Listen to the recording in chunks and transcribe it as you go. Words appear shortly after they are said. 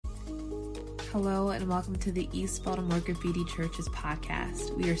Hello and welcome to the East Baltimore Graffiti Church's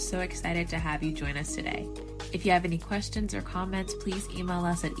podcast. We are so excited to have you join us today. If you have any questions or comments, please email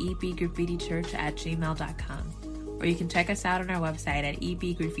us at ebgraffitichurch@gmail.com, or you can check us out on our website at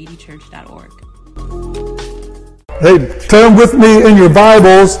ebgraffitichurch.org. Hey, turn with me in your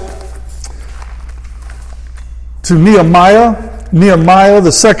Bibles to Nehemiah,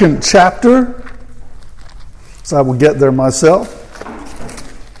 the second chapter. So I will get there myself.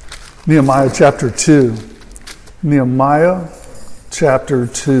 Nehemiah chapter 2. Nehemiah chapter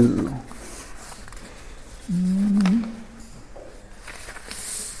 2.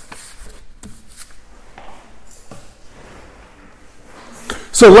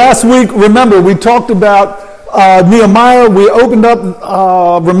 So last week, remember, we talked about Nehemiah. We opened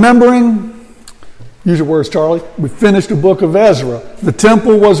up remembering, use your words, Charlie. We finished the book of Ezra. The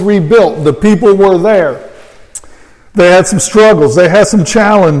temple was rebuilt. The people were there. They had some struggles. They had some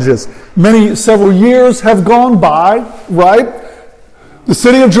challenges. Several years have gone by, right? The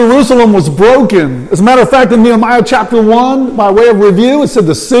city of Jerusalem was broken. As a matter of fact, in Nehemiah chapter 1, by way of review, it said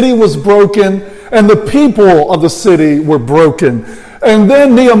the city was broken and the people of the city were broken. And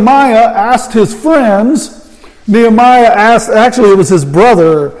then Nehemiah asked his friends, actually it was his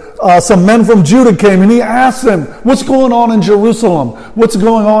brother, some men from Judah came and he asked them, what's going on in Jerusalem? What's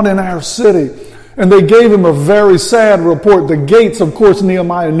going on in our city? And they gave him a very sad report. The gates, of course,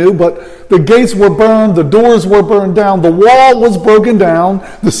 Nehemiah knew, but the gates were burned, the doors were burned down, the wall was broken down,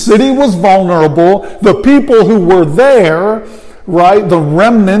 the city was vulnerable, the people who were there, right, the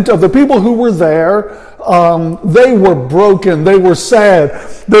remnant of the people who were there, they were broken, they were sad,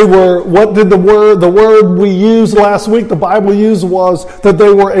 they were, the word we used last week, the Bible used was that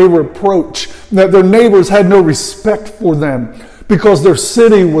they were a reproach, that their neighbors had no respect for them because their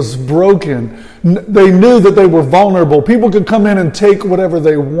city was broken. They knew that they were vulnerable. People could come in and take whatever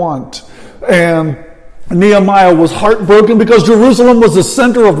they want. And Nehemiah was heartbroken because Jerusalem was the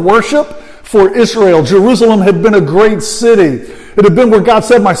center of worship for Israel. Jerusalem had been a great city. It had been where God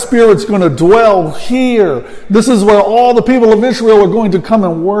said, my spirit's going to dwell here. This is where all the people of Israel are going to come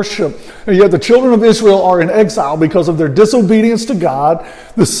and worship. And yet the children of Israel are in exile because of their disobedience to God.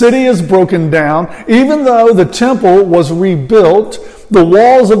 The city is broken down. Even though the temple was rebuilt, the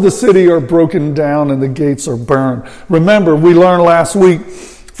walls of the city are broken down and the gates are burned. Remember, we learned last week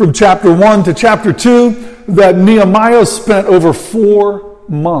from chapter 1 to chapter 2 that Nehemiah spent over 4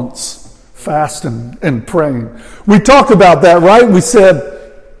 months fasting and praying. We talked about that, right? We said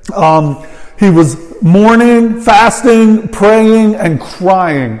he was mourning, fasting, praying, and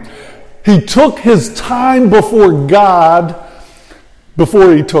crying. He took his time before God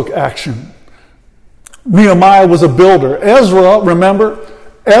before he took action. Nehemiah was a builder. Ezra, remember?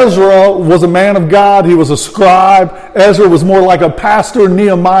 Ezra was a man of God. He was a scribe. Ezra was more like a pastor.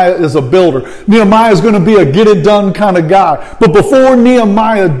 Nehemiah is a builder. Nehemiah is going to be a get-it-done kind of guy. But before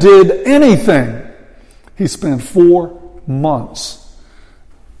Nehemiah did anything, he spent 4 months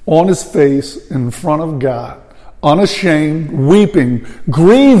on his face in front of God, unashamed, weeping,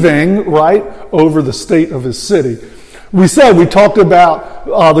 grieving, right, over the state of his city. We talked about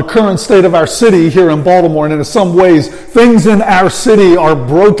the current state of our city here in Baltimore, and in some ways, things in our city are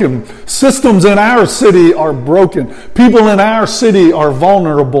broken. Systems in our city are broken. People in our city are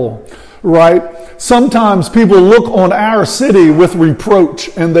vulnerable, right? Sometimes people look on our city with reproach,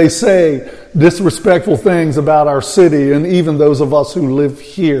 and they say disrespectful things about our city, and even those of us who live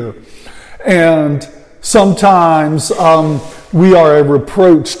here. And sometimes we are a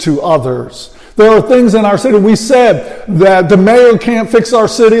reproach to others. There are things in our city. We said that the mayor can't fix our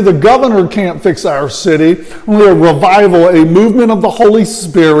city. The governor can't fix our city. Only a revival, a movement of the Holy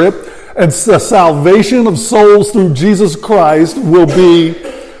Spirit, and the salvation of souls through Jesus Christ will be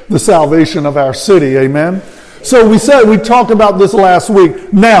the salvation of our city. Amen? So we talked about this last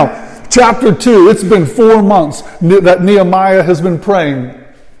week. Now, chapter 2, it's been 4 months that Nehemiah has been praying.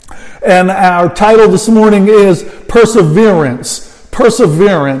 And our title this morning is Perseverance.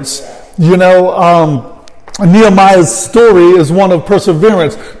 Perseverance. You know, Nehemiah's story is one of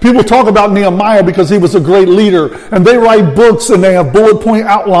perseverance. People talk about Nehemiah because he was a great leader, and they write books and they have bullet point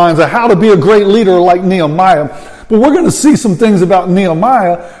outlines of how to be a great leader like Nehemiah. But we're going to see some things about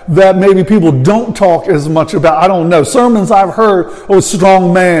Nehemiah that maybe people don't talk as much about. I don't know. Sermons I've heard,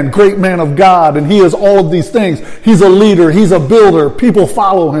 strong man, great man of God, and he is all of these things. He's a leader. He's a builder. People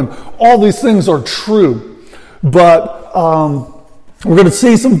follow him. All these things are true. But we're going to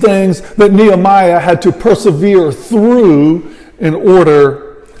see some things that Nehemiah had to persevere through in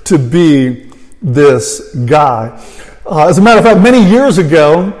order to be this guy. As a matter of fact, many years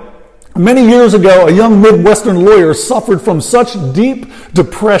ago, Many years ago, a young Midwestern lawyer suffered from such deep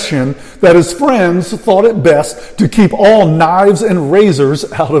depression that his friends thought it best to keep all knives and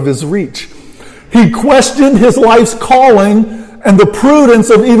razors out of his reach. He questioned his life's calling and the prudence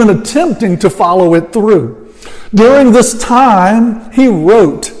of even attempting to follow it through. During this time, he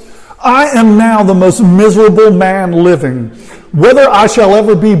wrote, "I am now the most miserable man living. Whether I shall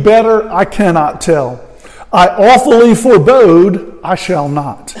ever be better, I cannot tell. I awfully forebode, I shall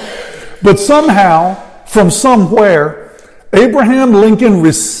not." But somehow, from somewhere, Abraham Lincoln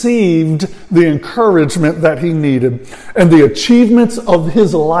received the encouragement that he needed, and the achievements of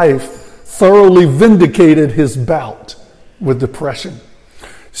his life thoroughly vindicated his bout with depression.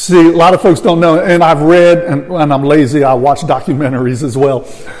 See, a lot of folks don't know, and I've read, and I'm lazy, I watch documentaries as well,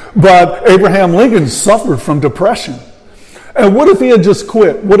 but Abraham Lincoln suffered from depression. And what if he had just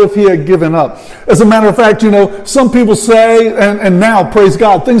quit? What if he had given up? As a matter of fact, some people say, and now, praise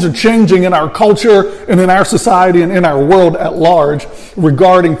God, things are changing in our culture and in our society and in our world at large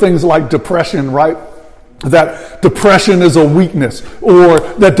regarding things like depression, right? That depression is a weakness, or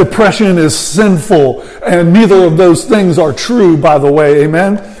that depression is sinful, and neither of those things are true, by the way,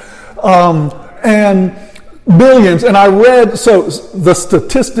 amen? And millions, and I read, so the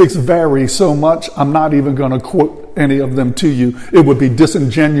statistics vary so much, I'm not even going to quote any of them to you. It would be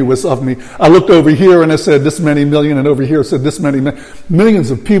disingenuous of me. I looked over here and it said this many million, and over here it said this many million.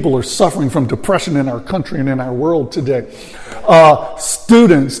 Millions of people are suffering from depression in our country and in our world today.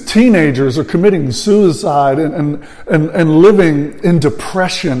 Students, teenagers are committing suicide and living in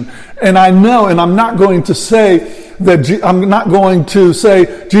depression. And I know, and I'm not going to say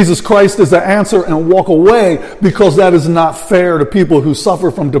Jesus Christ is the answer and walk away, because that is not fair to people who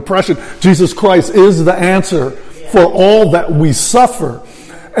suffer from depression. Jesus Christ is the answer for all that we suffer.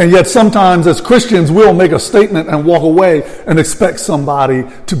 And yet sometimes as Christians, we'll make a statement and walk away and expect somebody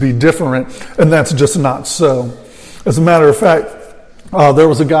to be different. And that's just not so. As a matter of fact, there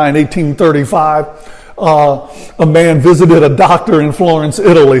was a guy in 1835, a man visited a doctor in Florence,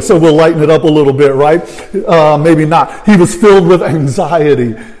 Italy. So we'll lighten it up a little bit, right? Maybe not. He was filled with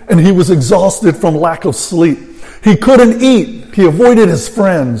anxiety, and he was exhausted from lack of sleep. He couldn't eat. He avoided his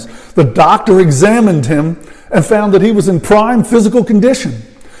friends. The doctor examined him and found that he was in prime physical condition.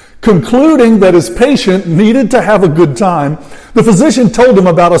 Concluding that his patient needed to have a good time, the physician told him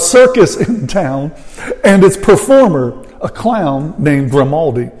about a circus in town and its performer, a clown named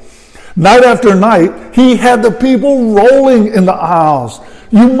Grimaldi. Night after night, he had the people rolling in the aisles.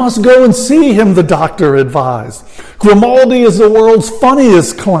 "You must go and see him," the doctor advised. "Grimaldi is the world's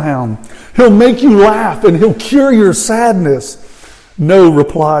funniest clown. He'll make you laugh and he'll cure your sadness." "No,"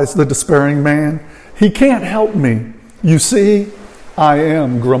 replies the despairing man. "He can't help me. You see, I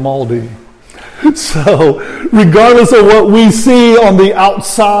am Grimaldi." So, regardless of what we see on the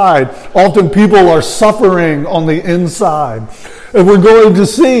outside, often people are suffering on the inside. And we're going to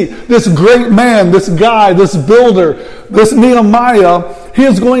see this great man, this guy, this builder, this Nehemiah, he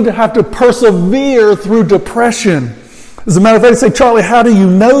is going to have to persevere through depression. As a matter of fact, say, "Charlie, how do you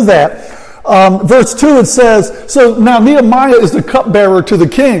know that?" Verse 2, it says, so now Nehemiah is the cupbearer to the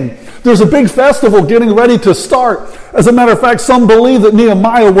king. There's a big festival getting ready to start. As a matter of fact, some believe that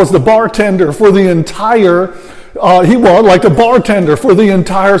Nehemiah was the bartender for the entire, he was like a bartender for the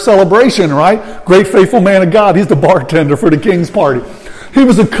entire celebration, right? Great faithful man of God. He's the bartender for the king's party. He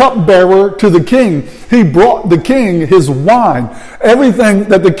was a cupbearer to the king. He brought the king his wine. Everything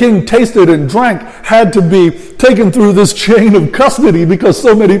that the king tasted and drank had to be taken through this chain of custody because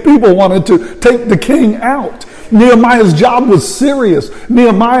so many people wanted to take the king out. Nehemiah's job was serious.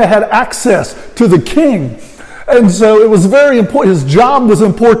 Nehemiah had access to the king. And so it was very important. His job was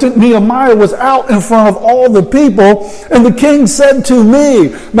important. Nehemiah was out in front of all the people. And the king said to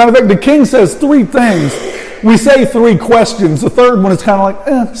me, matter of fact, the king says three things. We say three questions. The third one is kind of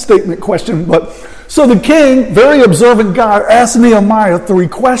like, statement question. But so the king, very observant guy, asked Nehemiah three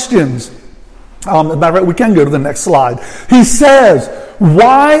questions. Matter of fact, we can go to the next slide. He says,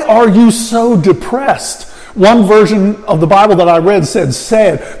 "Why are you so depressed?" One version of the Bible that I read said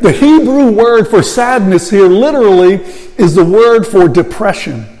sad. The Hebrew word for sadness here literally is the word for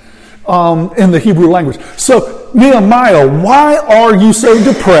depression in the Hebrew language. So, Nehemiah, why are you so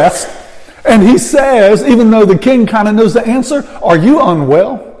depressed? And he says, even though the king kind of knows the answer, are you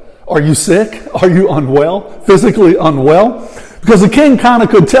unwell? Are you sick? Are you unwell? Physically unwell? Because the king kind of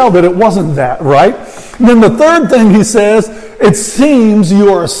could tell that it wasn't that, right? And then the third thing he says, it seems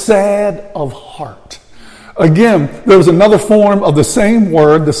you are sad of heart. Again, there was another form of the same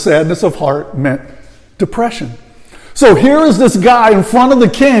word, the sadness of heart meant depression. So here is this guy in front of the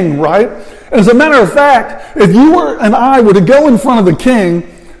king, right? As a matter of fact, if you and I were to go in front of the king,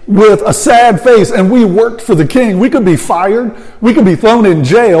 with a sad face and we worked for the king, we could be fired, we could be thrown in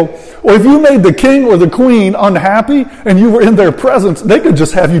jail, or if you made the king or the queen unhappy and you were in their presence, they could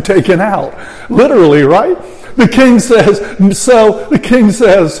just have you taken out. Literally, right? The king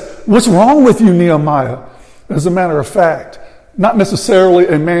says, what's wrong with you, Nehemiah? As a matter of fact, not necessarily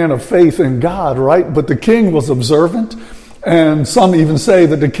a man of faith in God, right? But the king was observant. And some even say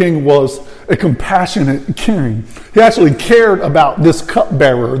that the king was a compassionate king. He actually cared about this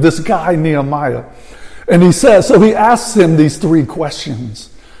cupbearer, this guy Nehemiah. And he says, so he asks him these 3 questions.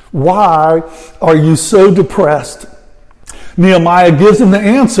 Why are you so depressed? Nehemiah gives him the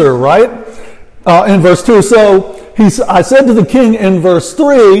answer, right? In verse 2. So I said to the king in verse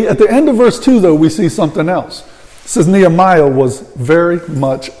 3, at the end of verse 2, though, we see something else. It says Nehemiah was very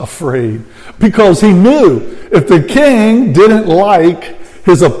much afraid because he knew if the king didn't like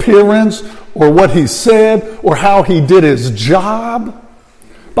his appearance or what he said or how he did his job.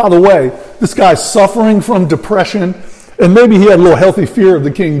 By the way, this guy's suffering from depression, and maybe he had a little healthy fear of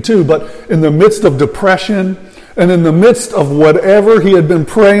the king too, but in the midst of depression and in the midst of whatever he had been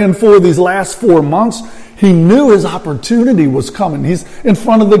praying for these last 4 months, he knew his opportunity was coming. He's in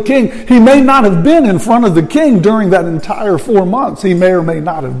front of the king. He may not have been in front of the king during that entire 4 months. He may or may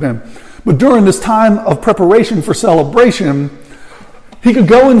not have been. But during this time of preparation for celebration, he could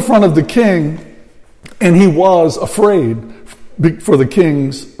go in front of the king, and he was afraid for the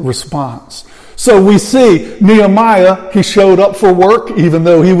king's response. So we see Nehemiah, he showed up for work even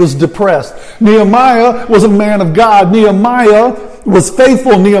though he was depressed. Nehemiah was a man of God. Nehemiah was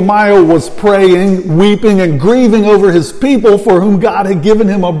faithful. Nehemiah was praying, weeping, and grieving over his people for whom God had given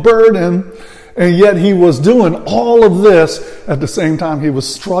him a burden. And yet he was doing all of this at the same time he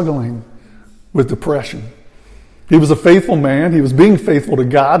was struggling with depression. He was a faithful man. He was being faithful to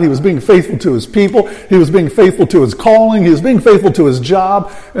God. He was being faithful to his people. He was being faithful to his calling. He was being faithful to his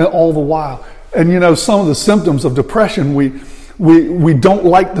job, and all the while. And you know, some of the symptoms of depression, we don't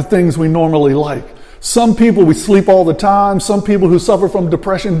like the things we normally like. Some people, we sleep all the time. Some people who suffer from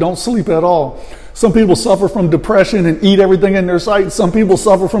depression don't sleep at all. Some people suffer from depression and eat everything in their sight. Some people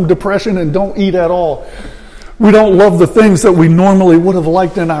suffer from depression and don't eat at all. We don't love the things that we normally would have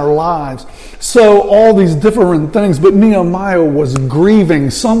liked in our lives. So all these different things, but Nehemiah was grieving.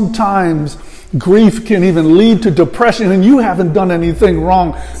 Sometimes grief can even lead to depression, and you haven't done anything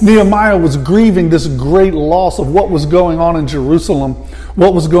wrong. Nehemiah was grieving this great loss of what was going on in Jerusalem,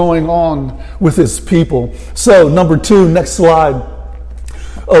 what was going on with his people. So, number 2, next slide.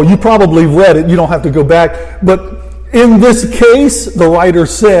 Oh, you probably read it. You don't have to go back. But in this case, the writer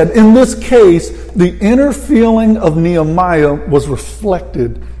said, in this case, the inner feeling of Nehemiah was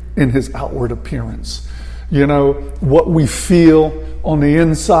reflected in his outward appearance. You know, what we feel on the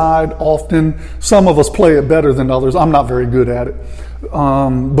inside often, some of us play it better than others. I'm not very good at it.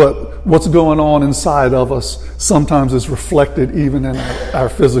 But what's going on inside of us sometimes is reflected even in our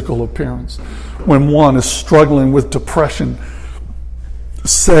physical appearance. When one is struggling with depression,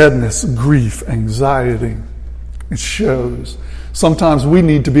 sadness, grief, anxiety, it shows. Sometimes we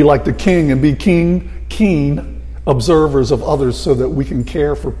need to be like the king and be keen observers of others so that we can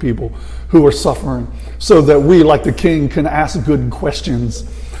care for people who are suffering, so that we, like the king, can ask good questions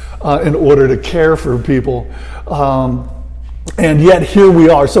in order to care for people. And yet here we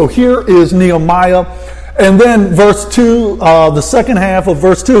are. So here is Nehemiah. And then verse 2, the second half of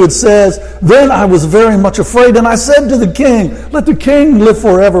verse 2, it says, then I was very much afraid, and I said to the king, let the king live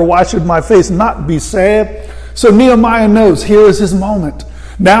forever. Why should my face not be sad? So Nehemiah knows here is his moment.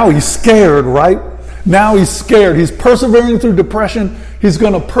 Now he's scared, right? Now he's scared. He's persevering through depression. He's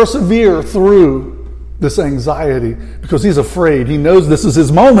going to persevere through this anxiety because he's afraid. He knows this is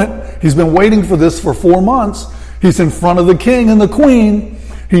his moment. He's been waiting for this for 4 months. He's in front of the king and the queen.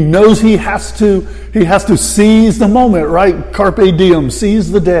 He knows he has to seize the moment, right? Carpe diem,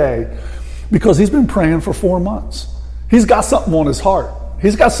 seize the day, because he's been praying for 4 months. He's got something on his heart.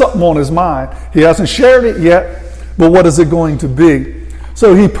 He's got something on his mind. He hasn't shared it yet, but what is it going to be?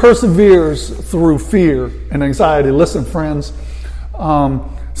 So he perseveres through fear and anxiety. Listen, friends,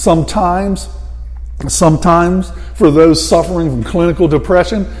 sometimes for those suffering from clinical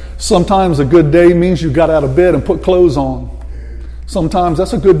depression, sometimes a good day means you got out of bed and put clothes on. Sometimes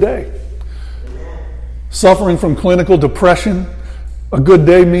that's a good day. Suffering from clinical depression, a good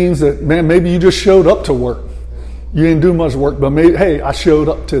day means that, man, maybe you just showed up to work. You didn't do much work, but maybe, hey, I showed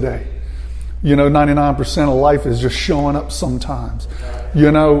up today. You know, 99% of life is just showing up sometimes.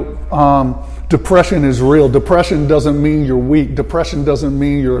 You know, depression is real. Depression doesn't mean you're weak. Depression doesn't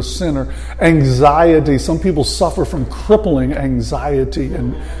mean you're a sinner. Anxiety, some people suffer from crippling anxiety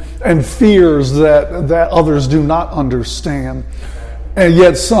and fears that others do not understand. And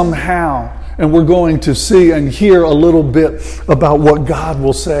yet somehow, and we're going to see and hear a little bit about what God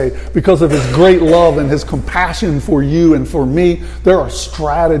will say. Because of his great love and his compassion for you and for me, there are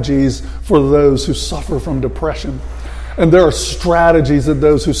strategies for those who suffer from depression. And there are strategies of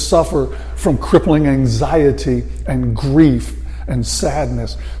those who suffer from crippling anxiety and grief and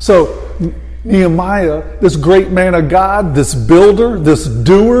sadness. So Nehemiah, this great man of God, this builder, this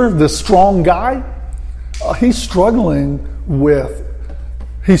doer, this strong guy, he's struggling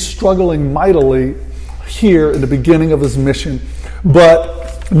mightily here in the beginning of his mission.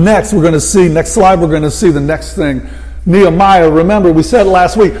 But next slide, we're going to see the next thing. Nehemiah, remember we said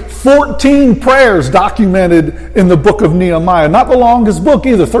last week, 14 prayers documented in the book of Nehemiah. Not the longest book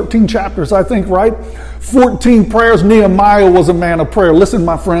either, 13 chapters, I think, right? 14 prayers. Nehemiah was a man of prayer. Listen,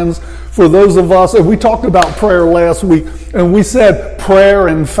 my friends, for those of us, and we talked about prayer last week, and we said prayer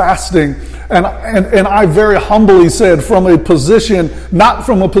and fasting. And I very humbly said from a position, not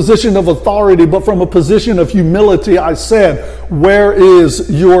from a position of authority, but from a position of humility, I said, where is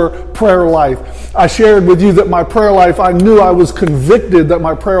your prayer life? I shared with you that my prayer life, I knew I was convicted that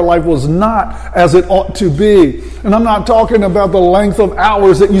my prayer life was not as it ought to be. And I'm not talking about the length of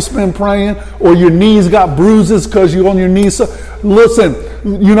hours that you spend praying or your knees got bruises because you're on your knees. Listen,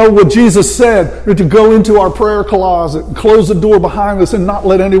 you know what Jesus said, to go into our prayer closet, close the door behind us and not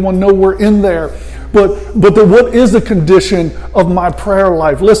let anyone know we're in there. But what is the condition of my prayer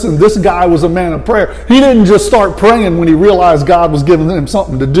life? Listen, this guy was a man of prayer. He didn't just start praying when he realized God was giving him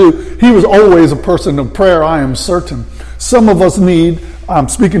something to do. He was always a person of prayer, I am certain. Some of us I'm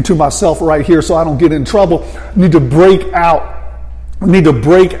speaking to myself right here so I don't get in trouble, need to break out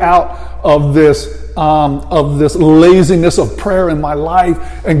of this laziness of prayer in my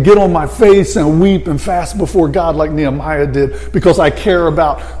life and get on my face and weep and fast before God like Nehemiah did, because I care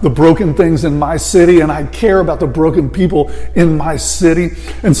about the broken things in my city and I care about the broken people in my city.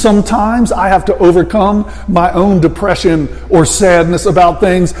 And sometimes I have to overcome my own depression or sadness about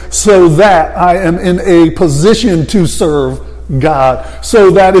things so that I am in a position to serve God, so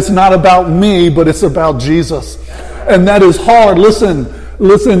that it's not about me, but it's about Jesus. And that is hard. Listen,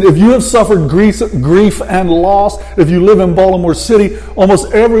 if you have suffered grief and loss, if you live in Baltimore City,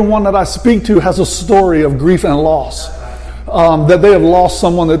 almost everyone that I speak to has a story of grief and loss, that they have lost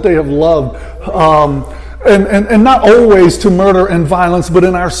someone that they have loved. And not always to murder and violence, but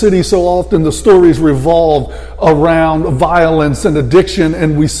in our city so often the stories revolve around violence and addiction,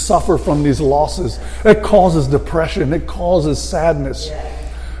 and we suffer from these losses. It causes depression. It causes sadness.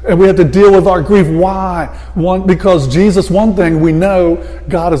 And we have to deal with our grief. Why? Because Jesus, one thing we know,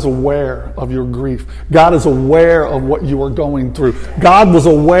 God is aware of your grief. God is aware of what you are going through. God was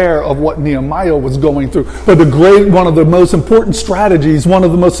aware of what Nehemiah was going through. But one of the most important strategies, one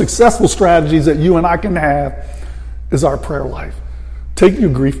of the most successful strategies that you and I can have is our prayer life. Take your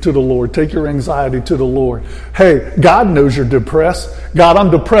grief to the Lord. Take your anxiety to the Lord. Hey, God knows you're depressed. God,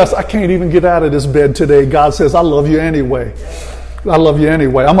 I'm depressed. I can't even get out of this bed today. God says, I love you anyway. I love you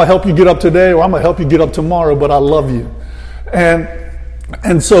anyway. I'm going to help you get up today, or I'm going to help you get up tomorrow, but I love you.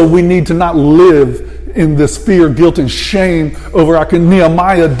 And so we need to not live in this fear, guilt, and shame over our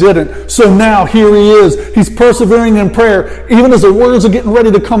Nehemiah didn't. So now here he is. He's persevering in prayer, even as the words are getting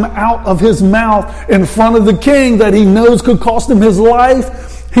ready to come out of his mouth in front of the king that he knows could cost him his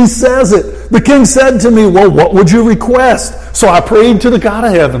life. He says it. The king said to me, well, what would you request? So I prayed to the God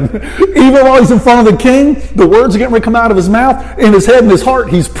of heaven. Even while he's in front of the king, the words are getting ready to come out of his mouth. In his head and his heart,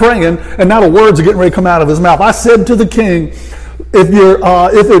 he's praying, and now the words are getting ready to come out of his mouth. I said to the king,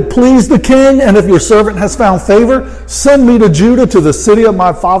 if it please the king, and if your servant has found favor, send me to Judah, to the city of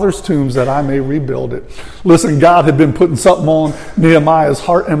my father's tombs, that I may rebuild it. Listen, God had been putting something on Nehemiah's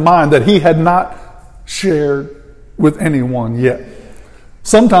heart and mind that he had not shared with anyone yet.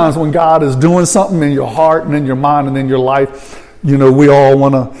 Sometimes when God is doing something in your heart and in your mind and in your life, we all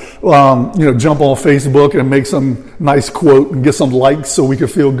want to, jump on Facebook and make some nice quote and get some likes so we can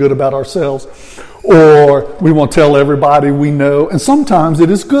feel good about ourselves. Or we want to tell everybody we know. And sometimes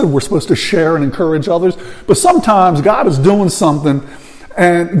it is good. We're supposed to share and encourage others. But sometimes God is doing something,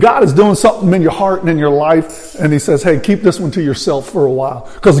 and God is doing something in your heart and in your life. And he says, hey, keep this one to yourself for a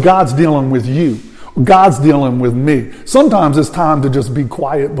while, because God's dealing with you. God's dealing with me. Sometimes it's time to just be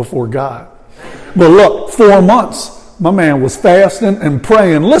quiet before God. But look, 4 months, my man was fasting and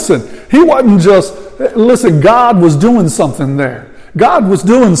praying. Listen, God was doing something there. God was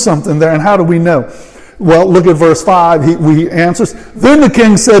doing something there. And how do we know? Well, look at verse 5. He answers, then the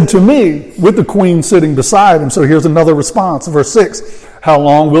king said to me, with the queen sitting beside him. So here's another response. Verse 6, how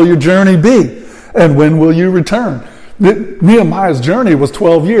long will your journey be? And when will you return? Nehemiah's journey was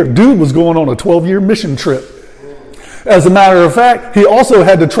 12 years. Dude was going on a 12-year mission trip. As a matter of fact, he also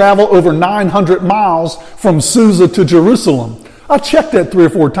had to travel over 900 miles from Susa to Jerusalem. I checked that 3 or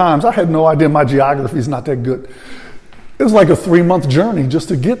 4 times. I had no idea. My geography is not that good. It was like a 3-month journey just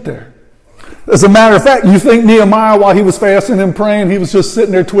to get there. As a matter of fact, you think Nehemiah, while he was fasting and praying, he was just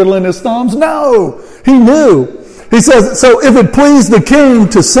sitting there twiddling his thumbs? No, he knew. He says, so if it pleased the king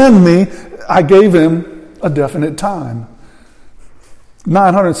to send me, I gave him a definite time.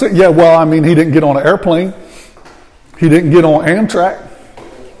 906. Yeah, well, I mean, he didn't get on an airplane. He didn't get on Amtrak.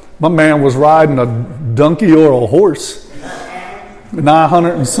 My man was riding a donkey or a horse.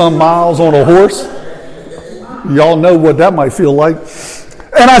 900 and some miles on a horse. Y'all know what that might feel like.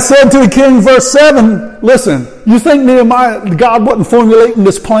 And I said to the king, verse 7, listen, you think Nehemiah, God wasn't formulating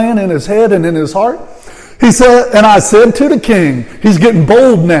this plan in his head and in his heart? He said, and I said to the king, he's getting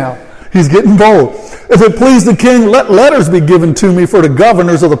bold now. He's getting bold. If it please the king, let letters be given to me for the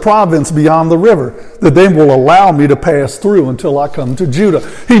governors of the province beyond the river, that they will allow me to pass through until I come to Judah.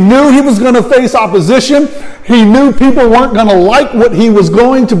 He knew he was going to face opposition. He knew people weren't going to like what he was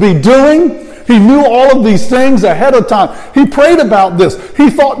going to be doing. He knew all of these things ahead of time. He prayed about this. He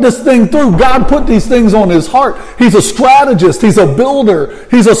thought this thing through. God put these things on his heart. He's a strategist. He's a builder.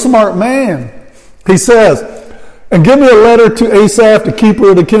 He's a smart man. He says, and give me a letter to Asaph, the keeper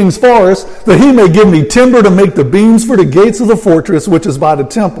of the king's forest, that he may give me timber to make the beams for the gates of the fortress, which is by the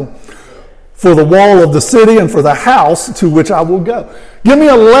temple, for the wall of the city and for the house to which I will go. Give me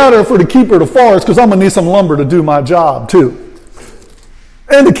a letter for the keeper of the forest, because I'm going to need some lumber to do my job too.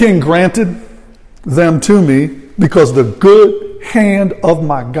 And the king granted them to me, because the good hand of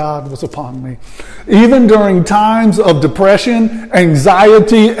my God was upon me. Even during times of depression,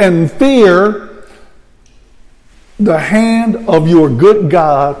 anxiety, and fear, the hand of your good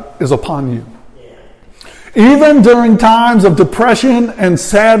God is upon you. Even during times of depression and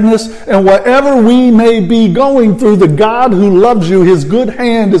sadness and whatever we may be going through, the God who loves you, his good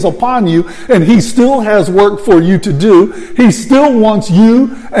hand is upon you, and he still has work for you to do. He still wants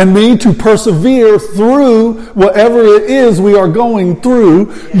you and me to persevere through whatever it is we are going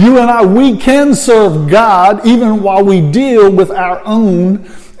through. You and I, we can serve God even while we deal with our own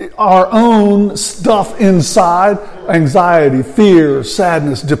stuff inside, anxiety, fear,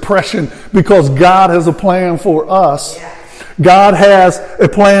 sadness, depression, because God has a plan for us. God has a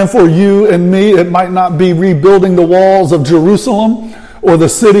plan for you and me. It might not be rebuilding the walls of Jerusalem or the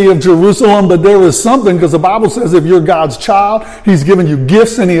city of Jerusalem, but there is something, because the Bible says if you're God's child, he's given you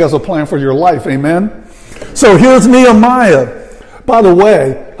gifts and he has a plan for your life. Amen. So here's Nehemiah. By the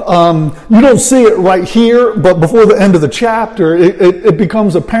way, you don't see it right here, but before the end of the chapter, it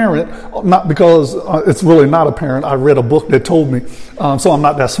becomes apparent, not because it's really not apparent. I read a book that told me, so I'm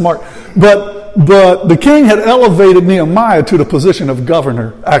not that smart. But the king had elevated Nehemiah to the position of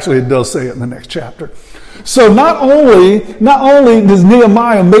governor. Actually, it does say it in the next chapter. So not only does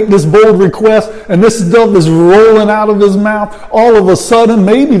Nehemiah make this bold request and this stuff is rolling out of his mouth, all of a sudden,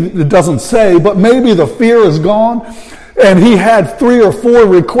 maybe it doesn't say, but maybe the fear is gone. And he had 3 or 4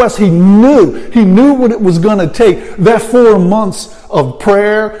 requests. He knew what it was going to take. That 4 months of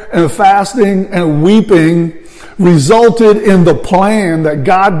prayer and fasting and weeping resulted in the plan that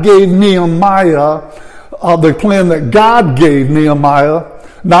God gave Nehemiah, not the plan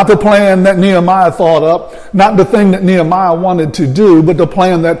that Nehemiah thought up, not the thing that Nehemiah wanted to do, but the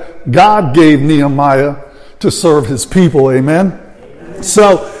plan that God gave Nehemiah to serve his people. Amen?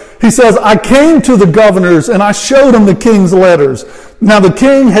 So he says, I came to the governors and I showed them the king's letters. Now the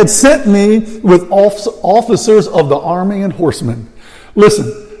king had sent me with officers of the army and horsemen.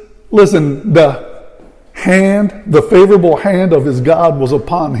 Listen, the favorable hand of his God was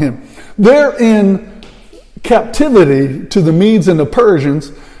upon him. They're in captivity to the Medes and the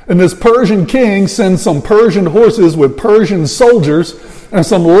Persians, and this Persian king sends some Persian horses with Persian soldiers and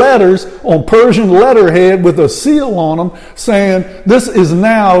some letters on Persian letterhead with a seal on them saying, this is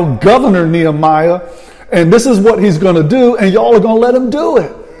now Governor Nehemiah, and this is what he's going to do, and y'all are going to let him do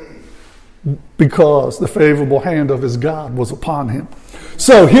it. Because the favorable hand of his God was upon him.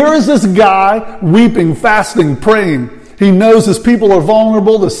 So here is this guy weeping, fasting, praying. He knows his people are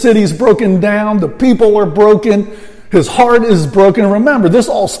vulnerable. The city's broken down. The people are broken. His heart is broken. Remember, this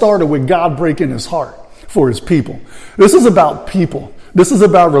all started with God breaking his heart for his people. This is about people. This is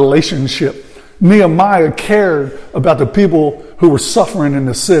about relationship. Nehemiah cared about the people who were suffering in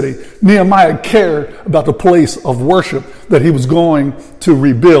the city. Nehemiah cared about the place of worship that he was going to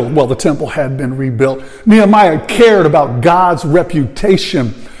rebuild. Well, the temple had been rebuilt. Nehemiah cared about God's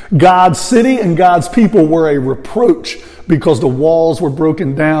reputation. God's city and God's people were a reproach because the walls were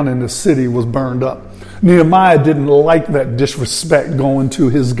broken down and the city was burned up. Nehemiah didn't like that disrespect going to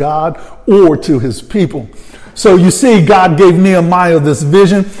his God or to his people. So you see, God gave Nehemiah this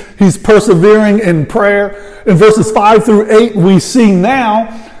vision. He's persevering in prayer. In verses 5 through 8, we see now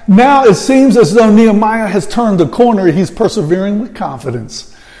it seems as though Nehemiah has turned the corner. He's persevering with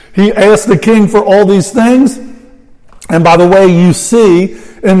confidence. He asked the king for all these things. And by the way, you see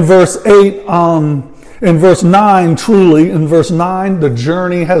in verse 8, in verse 9, truly, in verse 9, the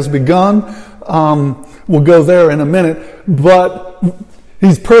journey has begun. We'll go there in a minute. But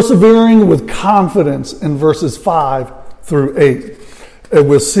he's persevering with confidence in verses 5 through 8. And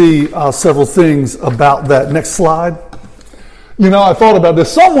we'll see several things about that. Next slide. You know, I thought about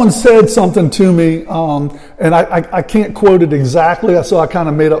this. Someone said something to me, and I can't quote it exactly, so I kind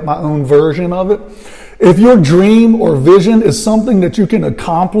of made up my own version of it. If your dream or vision is something that you can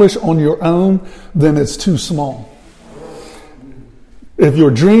accomplish on your own, then it's too small. If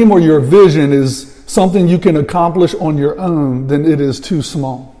your dream or your vision is something you can accomplish on your own, then it is too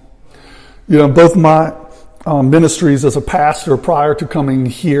small. You know, both my ministries as a pastor prior to coming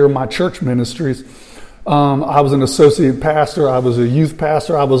here, my church ministries, I was an associate pastor. I was a youth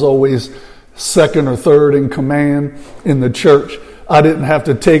pastor. I was always second or third in command in the church. I didn't have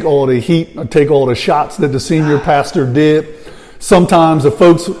to take all the heat or take all the shots that the senior pastor did. Sometimes the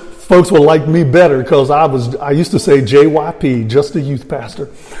folks would like me better because I used to say JYP, just a youth pastor.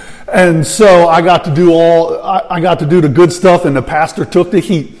 And so I got to do the good stuff, and the pastor took the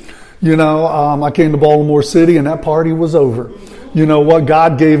heat. You know, I came to Baltimore City and that party was over. You know what?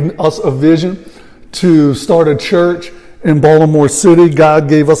 God gave us a vision to start a church in Baltimore City. God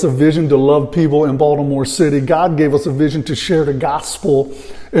gave us a vision to love people in Baltimore City. God gave us a vision to share the gospel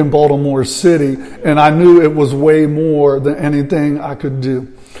in Baltimore City. And I knew it was way more than anything I could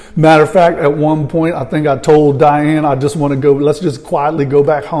do. Matter of fact, at one point, I think I told Diane, I just want to go, let's just quietly go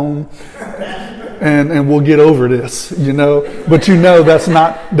back home and we'll get over this, you know. But you know, that's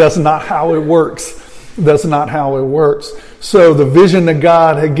not how it works. That's not how it works. So the vision that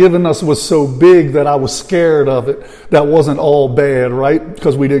God had given us was so big that I was scared of it. That wasn't all bad, right?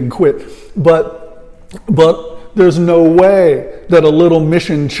 Because we didn't quit. But there's no way that a little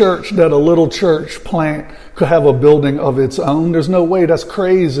mission church, that a little church plant could have a building of its own. There's no way. That's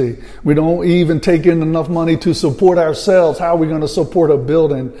crazy. We don't even take in enough money to support ourselves. How are we going to support a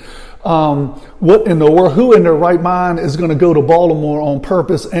building? What in the world? Who in their right mind is going to go to Baltimore on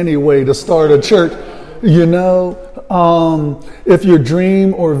purpose anyway to start a church? You know, if your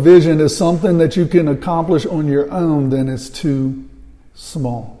dream or vision is something that you can accomplish on your own, then it's too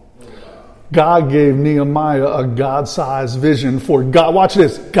small. God gave Nehemiah a God-sized vision for God. Watch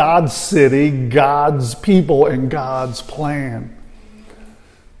this. God's city, God's people, and God's plan.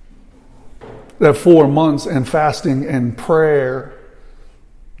 That 4 months and fasting and prayer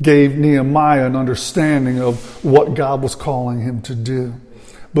gave Nehemiah an understanding of what God was calling him to do.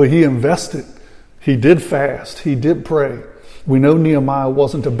 But he invested. He did fast. He did pray. We know Nehemiah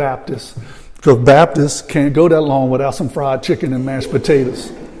wasn't a Baptist, because Baptists can't go that long without some fried chicken and mashed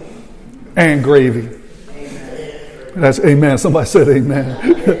potatoes and gravy. Amen. That's amen. Somebody said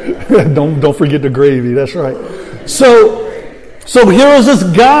amen. Don't forget the gravy. That's right. So here is this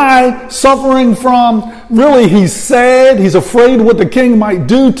guy suffering from, really, he's sad. He's afraid what the king might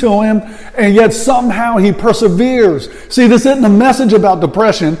do to him. And yet somehow he perseveres. See, this isn't a message about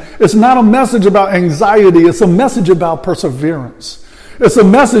depression. It's not a message about anxiety. It's a message about perseverance. It's a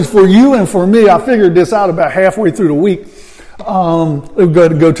message for you and for me. I figured this out about halfway through the week. We'll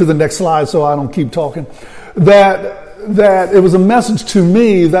go to the next slide so I don't keep talking. That it was a message to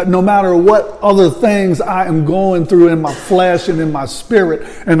me that no matter what other things I am going through in my flesh and in my spirit,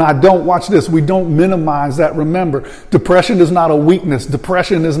 and I don't, watch this, we don't minimize that. Remember, depression is not a weakness.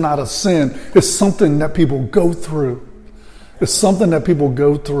 Depression is not a sin. It's something that people go through. It's something that people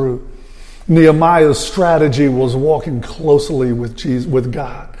go through. Nehemiah's strategy was walking closely with Jesus, with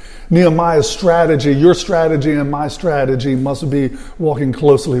God. Nehemiah's strategy, your strategy and my strategy must be walking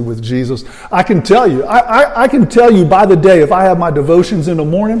closely with Jesus. I can tell you, I can tell you by the day, if I have my devotions in the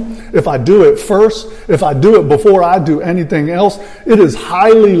morning, if I do it first, if I do it before I do anything else, it is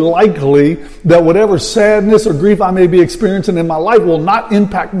highly likely that whatever sadness or grief I may be experiencing in my life will not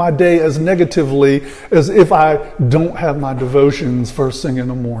impact my day as negatively as if I don't have my devotions first thing in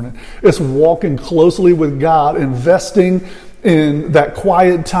the morning. It's walking closely with God, investing in that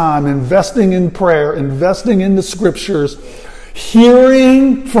quiet time, investing in prayer, investing in the scriptures,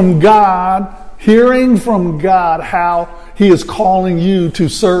 hearing from God how he is calling you to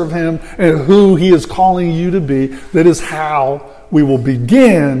serve him and who he is calling you to be. That is how we will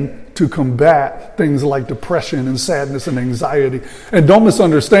begin to combat things like depression and sadness and anxiety. And don't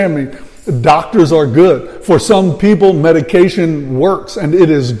misunderstand me. Doctors are good. For some people, medication works and it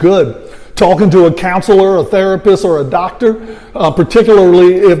is good. talking to a counselor, a therapist, or a doctor,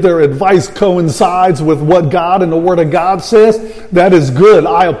 particularly if their advice coincides with what God and the Word of God says, that is good.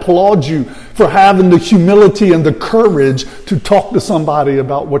 I applaud you for having the humility and the courage to talk to somebody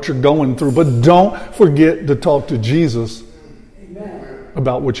about what you're going through. But don't forget to talk to Jesus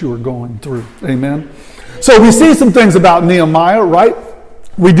about what you are going through. Amen. So we see some things about Nehemiah, right?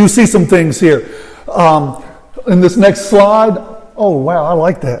 We do see some things here. In this next slide, oh wow, I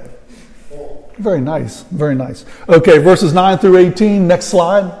like that. Very nice, very nice. Okay, verses 9 through 18, next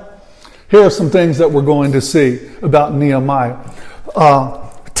slide. Here are some things that we're going to see about Nehemiah.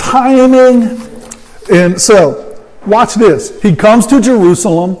 Timing, and so watch this. He comes to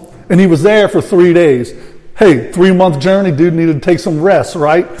Jerusalem, and he was there for 3 days. Hey, 3-month journey, dude needed to take some rest,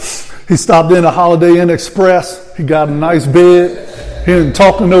 right? He stopped in a Holiday Inn Express. He got a nice bed. He didn't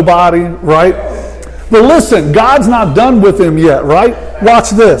talk to nobody, right? But listen, God's not done with him yet, right? Watch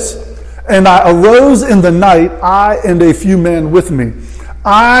this. And I arose in the night, I and a few men with me.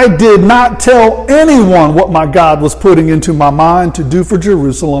 I did not tell anyone what my God was putting into my mind to do for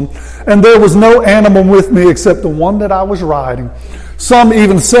Jerusalem, and there was no animal with me except the one that I was riding. Some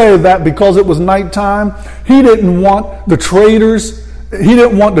even say that because it was nighttime, he didn't want the traders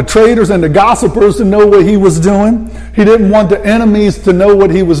and the gossipers to know what he was doing. He didn't want the enemies to know what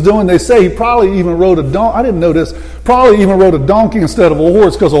he was doing. They say he probably even rode a donkey. I didn't know this. Probably even rode a donkey instead of a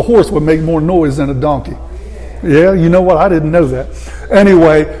horse, because a horse would make more noise than a donkey. Yeah, you know what? I didn't know that.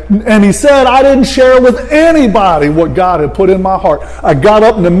 Anyway, and he said, I didn't share with anybody what God had put in my heart. I got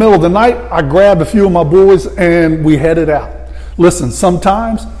up in the middle of the night. I grabbed a few of my boys and we headed out. Listen,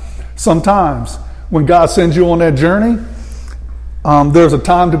 sometimes when God sends you on that journey, there's a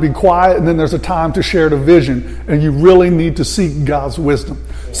time to be quiet, and then there's a time to share the vision, and you really need to seek God's wisdom.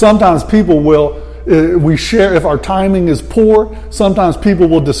 Sometimes people will, we share, if our timing is poor, sometimes people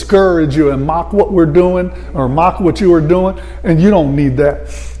will discourage you and mock what we're doing or mock what you are doing, and you don't need that.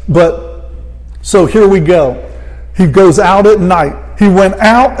 But, so here we go. He goes out at night. He went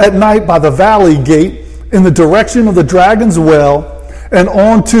out at night by the valley gate in the direction of the Dragon's Well, and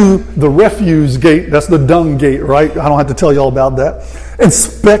on to the refuse gate. That's the dung gate, right? I don't have to tell you all about that.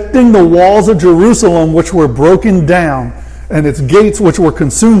 Inspecting the walls of Jerusalem, which were broken down, and its gates, which were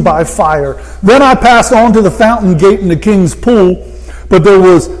consumed by fire. Then I passed on to the fountain gate in the king's pool, but there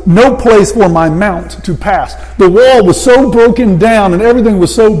was no place for my mount to pass. The wall was so broken down and everything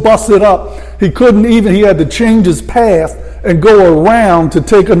was so busted up, he had to change his path and go around to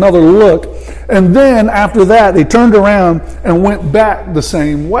take another look. And then after that, he turned around and went back the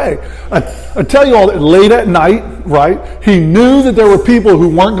same way. I tell you all that late at night, right? He knew that there were people who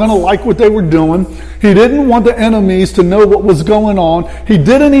weren't going to like what they were doing. He didn't want the enemies to know what was going on. He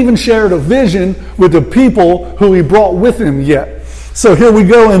didn't even share the vision with the people who he brought with him yet. So here we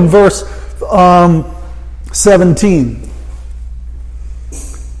go in verse 17.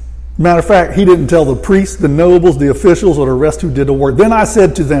 Matter of fact, he didn't tell the priests, the nobles, the officials, or the rest who did the work. Then I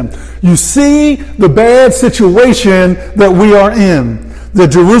said to them, you see the bad situation that we are in. That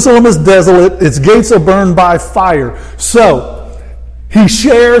Jerusalem is desolate, its gates are burned by fire. So he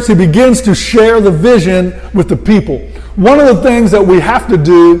begins to share the vision with the people. One of the things that we have to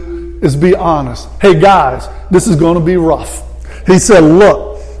do is be honest. Hey guys, this is going to be rough. He said,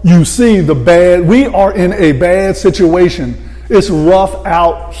 look, you see we are in a bad situation. It's rough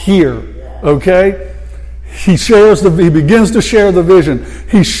out here, okay? He begins to share the vision.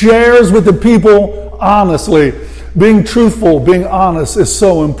 He shares with the people honestly. Being truthful, being honest is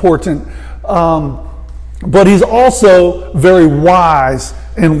so important. But he's also very wise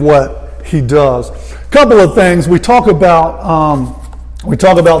in what he does. A couple of things. We talk about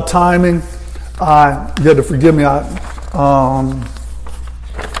timing. You have to forgive me.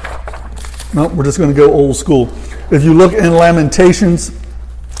 No, we're just going to go old school. If you look in Lamentations,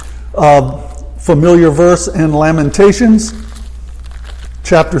 familiar verse in Lamentations,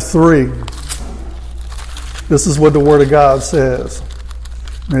 chapter 3. This is what the Word of God says.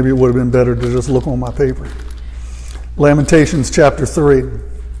 Maybe it would have been better to just look on my paper. Lamentations chapter 3.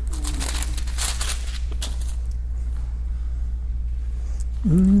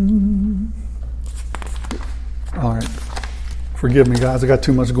 All right. Forgive me, guys. I got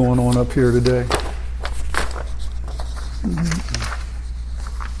too much going on up here today.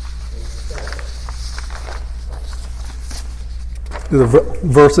 The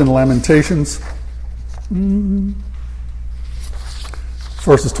verse in Lamentations,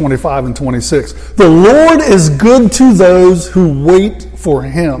 verses 25 and 26. The Lord is good to those who wait for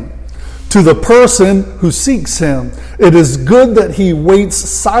him, to the person who seeks him. It is good that he waits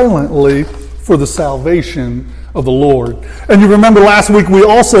silently for the salvation of the Lord. And you remember last week we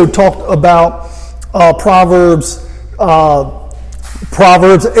also talked about Proverbs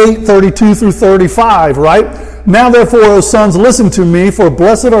 8:32 through 35, right? Now therefore, O sons, listen to me, for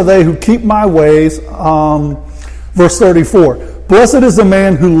blessed are they who keep my ways. Verse 34, blessed is the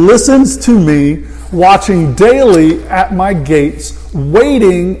man who listens to me, watching daily at my gates,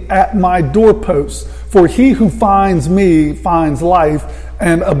 waiting at my doorposts. For he who finds me finds life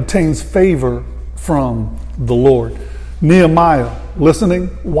and obtains favor from the Lord. Nehemiah, listening,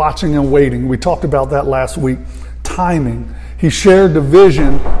 watching, and waiting. We talked about that last week. Timing. He shared the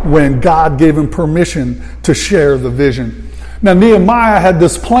vision when God gave him permission to share the vision. Now, Nehemiah had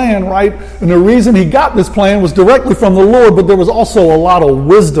this plan, right? And the reason he got this plan was directly from the Lord, but there was also a lot of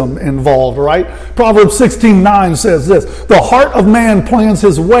wisdom involved, right? Proverbs 16:9 says this, the heart of man plans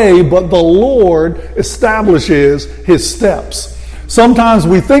his way, but the Lord establishes his steps. Sometimes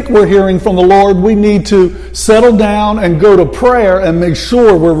we think we're hearing from the Lord. We need to settle down and go to prayer and make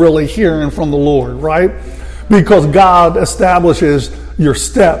sure we're really hearing from the Lord, right? Because God establishes your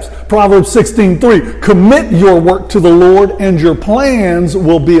steps. Proverbs 16:3, commit your work to the Lord and your plans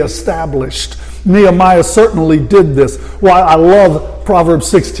will be established. Nehemiah certainly did this. Why I love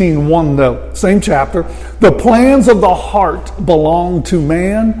Proverbs 16:1 though. Same chapter. The plans of the heart belong to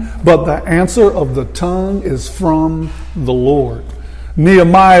man, but the answer of the tongue is from the Lord.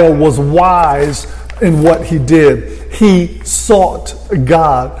 Nehemiah was wise in what he did. He sought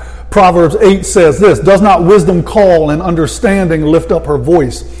God. Proverbs 8 says this, does not wisdom call and understanding lift up her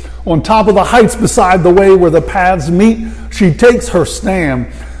voice? On top of the heights beside the way where the paths meet, she takes her stand.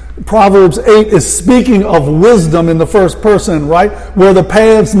 Proverbs 8 is speaking of wisdom in the first person, right? Where the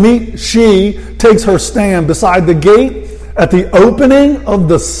paths meet, she takes her stand beside the gate, at the opening of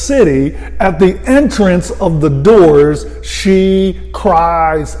the city, at the entrance of the doors, she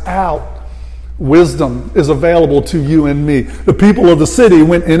cries out. Wisdom is available to you and me. The people of the city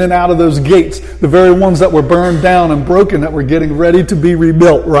went in and out of those gates, the very ones that were burned down and broken that were getting ready to be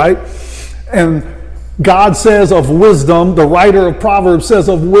rebuilt, right? And God says of wisdom, the writer of Proverbs says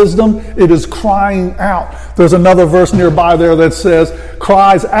of wisdom, it is crying out. There's another verse nearby there that says,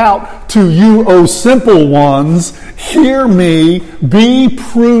 cries out to you, O simple ones, hear me, be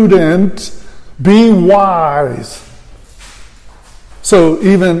prudent, be wise. So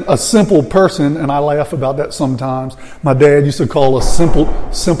even a simple person, and I laugh about that sometimes. My dad used to call us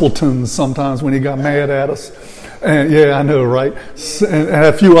simpletons sometimes when he got mad at us. And yeah, I know, right? And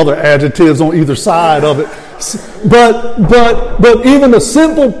a few other adjectives on either side of it. But even a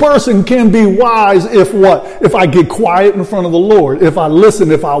simple person can be wise if what? If I get quiet in front of the Lord, if I listen,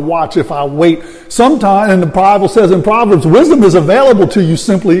 if I watch, if I wait. Sometimes, and the Bible says in Proverbs, wisdom is available to you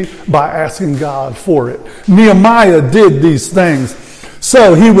simply by asking God for it. Nehemiah did these things.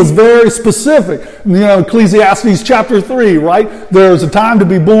 So he was very specific. Ecclesiastes chapter 3, right? There's a time to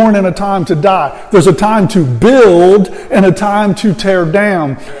be born and a time to die. There's a time to build and a time to tear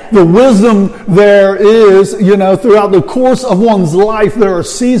down. The wisdom there is, throughout the course of one's life, there are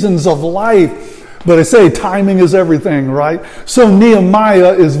seasons of life. But I say timing is everything, right? So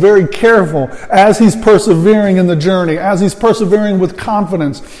Nehemiah is very careful as he's persevering in the journey, as he's persevering with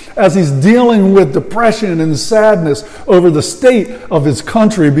confidence, as he's dealing with depression and sadness over the state of his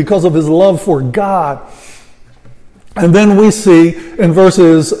country because of his love for God. And then we see in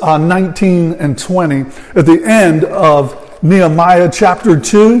verses 19 and 20, at the end of Nehemiah chapter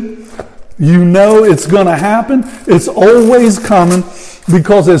 2, you know it's going to happen. It's always coming,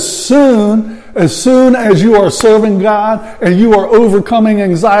 because as soon as you are serving God and you are overcoming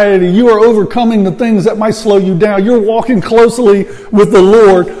anxiety, you are overcoming the things that might slow you down, you're walking closely with the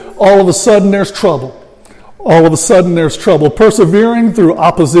Lord, all of a sudden there's trouble. All of a sudden there's trouble. Persevering through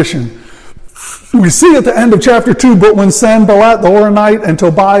opposition. We see at the end of chapter 2, but when Sanballat the Horonite and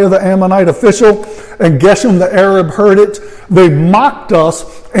Tobiah the Ammonite official and Geshem the Arab heard it, they mocked us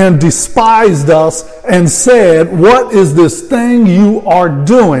and despised us and said, what is this thing you are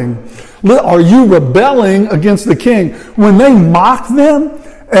doing? Are you rebelling against the king? When they mocked them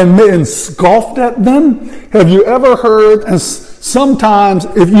and scoffed at them, have you ever heard, and sometimes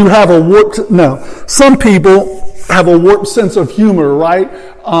if you have some people have a warped sense of humor, right?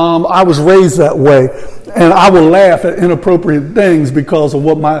 I was raised that way, and I will laugh at inappropriate things because of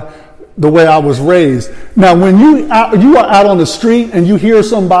the way I was raised. Now, when you are out on the street and you hear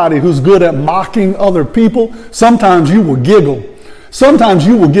somebody who's good at mocking other people, sometimes you will giggle. Sometimes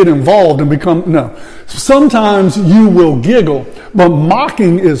you will get involved and sometimes you will giggle, but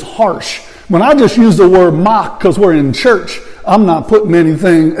mocking is harsh. When I just use the word mock because we're in church, I'm not putting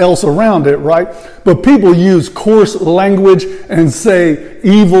anything else around it, right? But people use coarse language and say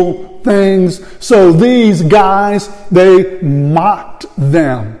evil things. So these guys, they mocked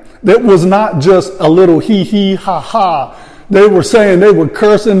them. That was not just a little hee ha ha. They were saying, they were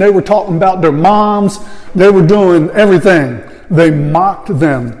cursing, they were talking about their moms, they were doing everything. They mocked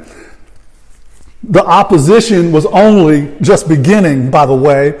them. The opposition was only just beginning, by the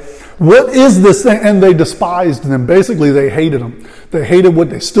way. What is this thing? And they despised them. Basically, they hated them. They hated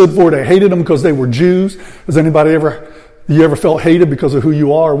what they stood for. They hated them because they were Jews. Has anybody you ever felt hated because of who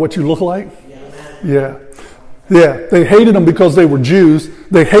you are or what you look like? Yeah. Yeah. They hated them because they were Jews.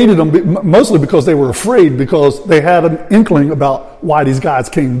 They hated them mostly because they were afraid, because they had an inkling about why these guys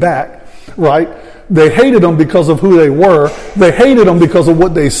came back, right? They hated them because of who they were. They hated them because of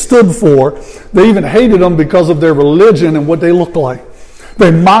what they stood for. They even hated them because of their religion and what they looked like. They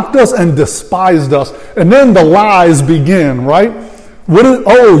mocked us and despised us. And then the lies begin, right?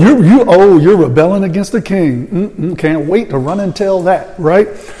 You're rebelling against the king. Can't wait to run and tell that, right?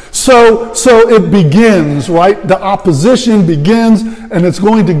 So it begins, right? The opposition begins, and it's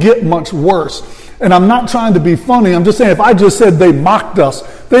going to get much worse. And I'm not trying to be funny. I'm just saying, if I just said they mocked us,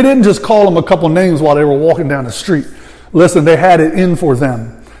 they didn't just call them a couple names while they were walking down the street. Listen, they had it in for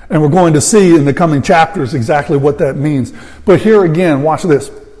them. And we're going to see in the coming chapters exactly what that means. But here again, watch this.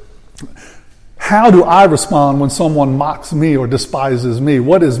 How do I respond when someone mocks me or despises me?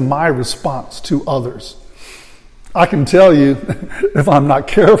 What is my response to others? I can tell you, if I'm not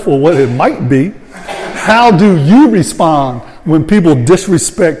careful, what it might be. How do you respond when people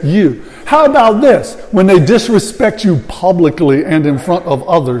disrespect you? How about this? When they disrespect you publicly and in front of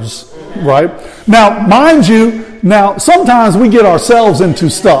others, right? Now, mind you, sometimes we get ourselves into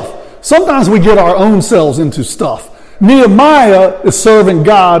stuff. Sometimes we get our own selves into stuff. Nehemiah is serving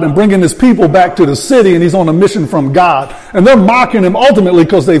God and bringing his people back to the city, and he's on a mission from God. And they're mocking him ultimately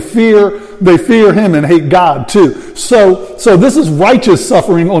because they fear him and hate God too. So this is righteous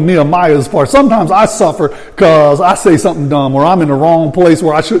suffering on Nehemiah's part. Sometimes I suffer because I say something dumb, or I'm in the wrong place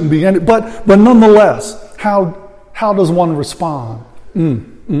where I shouldn't be in it. But nonetheless, how does one respond?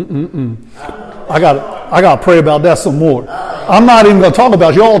 I got to pray about that some more. I'm not even going to talk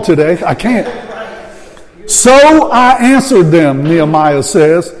about y'all today. I can't. So I answered them, Nehemiah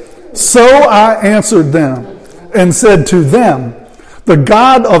says. So I answered them and said to them, the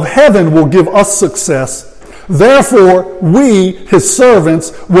God of heaven will give us success. Therefore, we, his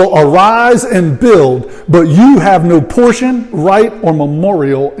servants, will arise and build, but you have no portion, right, or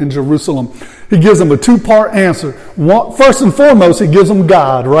memorial in Jerusalem. He gives them a two-part answer. First and foremost, he gives them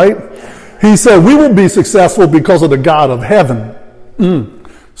God, right? He said, we will be successful because of the God of heaven.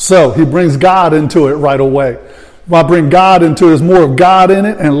 So he brings God into it right away. If I bring God into it, there's more of God in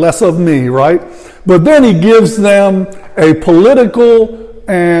it and less of me, right? But then he gives them a political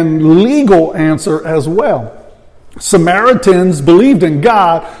and legal answer as well. Samaritans believed in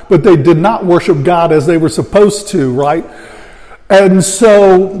God, but they did not worship God as they were supposed to, right? And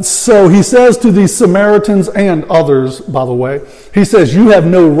so he says to these Samaritans and others, by the way, he says, you have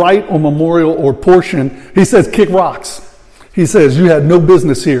no right or memorial or portion. He says, kick rocks. He says, you had no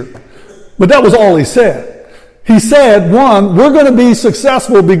business here. But that was all he said. He said, one, we're going to be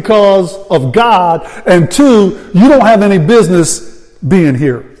successful because of God. And two, you don't have any business being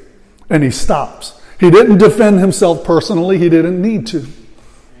here. And he stops. He didn't defend himself personally. He didn't need to.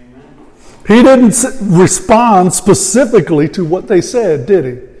 He didn't respond specifically to what they said, did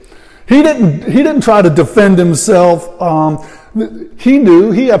he? He didn't try to defend himself. He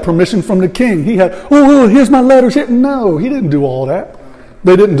knew he had permission from the king. He had, here's my letters. No, he didn't do all that.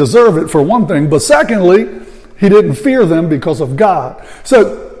 They didn't deserve it, for one thing. But secondly, he didn't fear them because of God.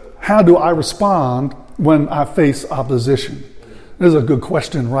 So how do I respond when I face opposition? This is a good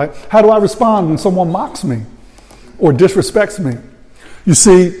question, right? How do I respond when someone mocks me or disrespects me? You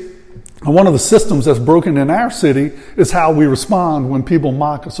see, one of the systems that's broken in our city is how we respond when people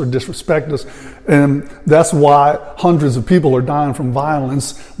mock us or disrespect us. And that's why hundreds of people are dying from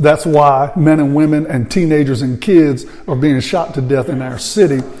violence. That's why men and women and teenagers and kids are being shot to death in our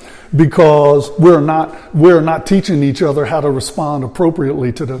city, because we're not teaching each other how to respond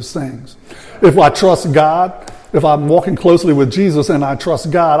appropriately to those things. If I trust God, if I'm walking closely with Jesus and I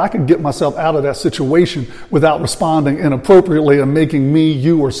trust God, I can get myself out of that situation without responding inappropriately and making me,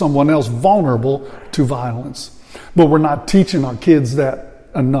 you, or someone else vulnerable to violence. But we're not teaching our kids that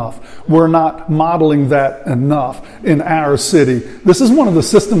enough. We're not modeling that enough in our city. This is one of the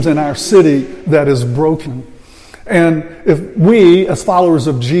systems in our city that is broken. And if we, as followers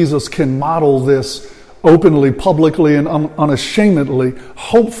of Jesus, can model this openly, publicly, and unashamedly,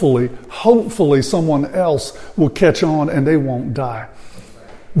 hopefully someone else will catch on and they won't die.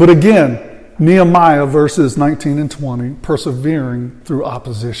 But again, Nehemiah verses 19 and 20, persevering through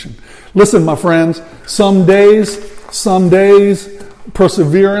opposition. Listen, my friends, some days,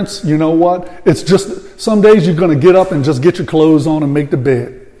 perseverance, you know what? It's just, some days you're going to get up and just get your clothes on and make the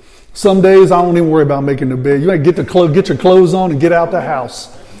bed. Some days I don't even worry about making the bed. You got to get your clothes on and get out the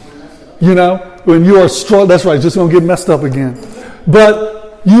house. You know, when you are strong, that's right, just going to get messed up again. But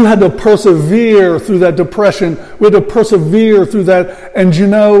you had to persevere through that depression. We had to persevere through that. And you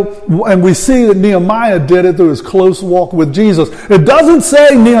know, and we see that Nehemiah did it through his close walk with Jesus. It doesn't say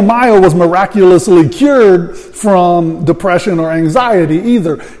Nehemiah was miraculously cured from depression or anxiety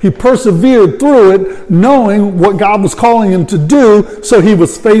either. He persevered through it, knowing what God was calling him to do. So he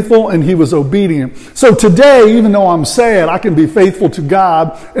was faithful and he was obedient. So today, even though I'm sad, I can be faithful to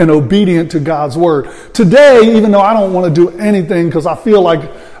God and obedient to God's word. Today, even though I don't want to do anything because I feel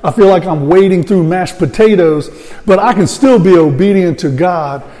like I'm wading through mashed potatoes, but I can still be obedient to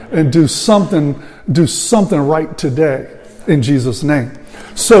God and do something right today in Jesus' name.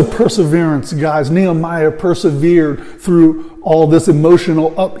 So perseverance, guys. Nehemiah persevered through all this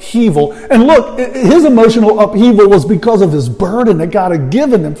emotional upheaval. And look, his emotional upheaval was because of his burden that God had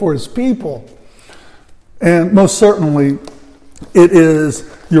given him for his people. And most certainly, it is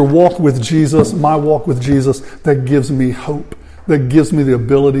your walk with Jesus, my walk with Jesus, that gives me hope, that gives me the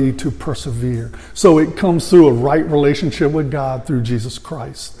ability to persevere. So it comes through a right relationship with God through Jesus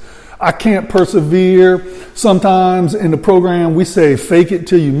Christ. I can't persevere. Sometimes in the program we say fake it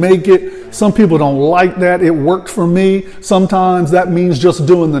till you make it. Some people don't like that. It worked for me. Sometimes that means just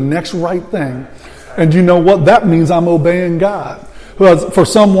doing the next right thing. And you know what? That means I'm obeying God. Because for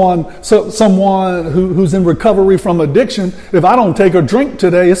someone who's in recovery from addiction, if I don't take a drink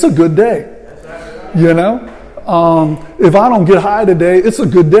today, it's a good day. You know? If I don't get high today, it's a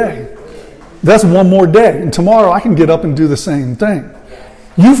good day. That's one more day. And tomorrow I can get up and do the same thing.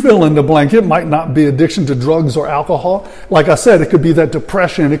 You fill in the blank. It might not be addiction to drugs or alcohol. Like I said, it could be that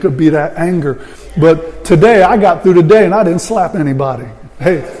depression. It could be that anger. But today I got through the day and I didn't slap anybody.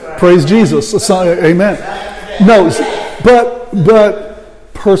 Hey, praise Jesus. Amen. No,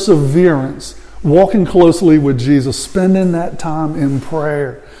 but perseverance, walking closely with Jesus, spending that time in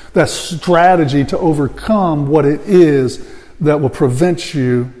prayer, that strategy to overcome what it is that will prevent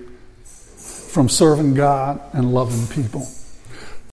you from serving God and loving people.